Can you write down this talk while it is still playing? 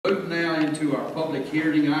Move now into our public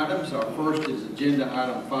hearing items. Our first is agenda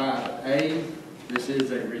item 5A. This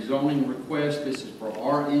is a rezoning request. This is for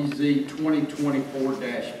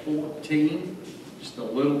REZ-2024-14. Just a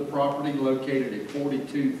little property located at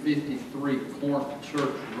 4253 Corinth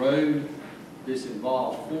Church Road. This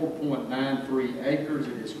involves 4.93 acres.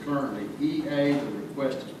 It is currently EA. The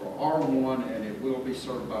request is for R1, and it will be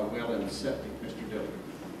served by well and septic. Mr. Dillon.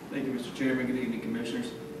 Thank you, Mr. Chairman. Good evening,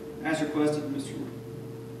 Commissioners. As requested, Mr.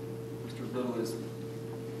 Little is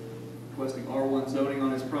requesting R1 zoning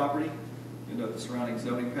on his property. You'll note the surrounding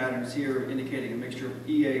zoning patterns here indicating a mixture of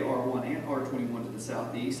EA, R1, and R21 to the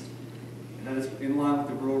southeast. And that is in line with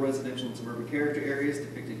the rural, residential, and suburban character areas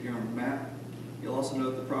depicted here on the map. You'll also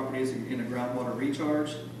note the property is in a groundwater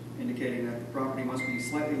recharge, indicating that the property must be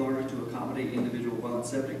slightly larger to accommodate individual well and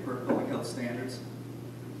septic per public health standards.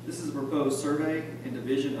 This is a proposed survey and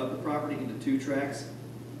division of the property into 2 tracts.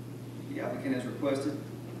 The applicant has requested.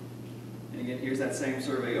 And again, here's that same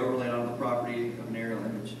survey overlaid on the property of an aerial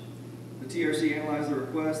image. The TRC analyzed the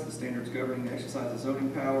request, the standards governing the exercise of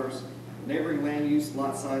zoning powers, neighboring land use,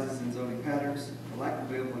 lot sizes, and zoning patterns, the lack of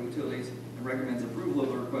available utilities, and recommends approval of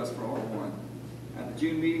the request for R1. At the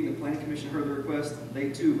June meeting, the Planning Commission heard the request.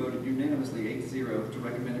 They too voted unanimously 8-0 to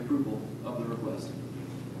recommend approval of the request.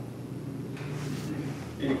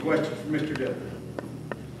 Any questions for Mr. Dillon?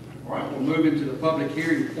 All right, we'll move into the public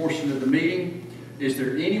hearing portion of the meeting. Is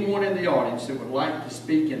there anyone in the audience that would like to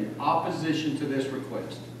speak in opposition to this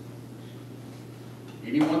request?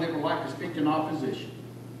 Anyone that would like to speak in opposition?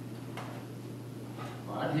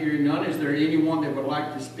 All right, hearing none, is there anyone that would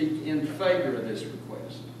like to speak in favor of this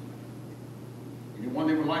request? Anyone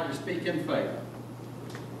that would like to speak in favor?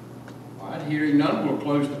 All right, hearing none, we'll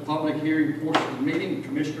close the public hearing portion of the meeting.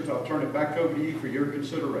 Commissioners, I'll turn it back over to you for your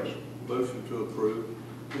consideration. Motion to approve.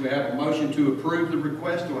 Do we have a motion to approve the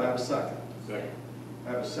request? Do I have a second? Second.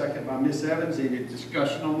 I have a second by Ms. Evans. Any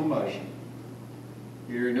discussion on the motion?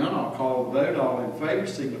 Hearing none, I'll call the vote. All in favor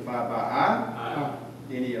signify by aye. Aye.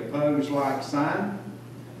 Any opposed, like sign.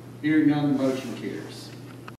 Hearing none, the motion carries.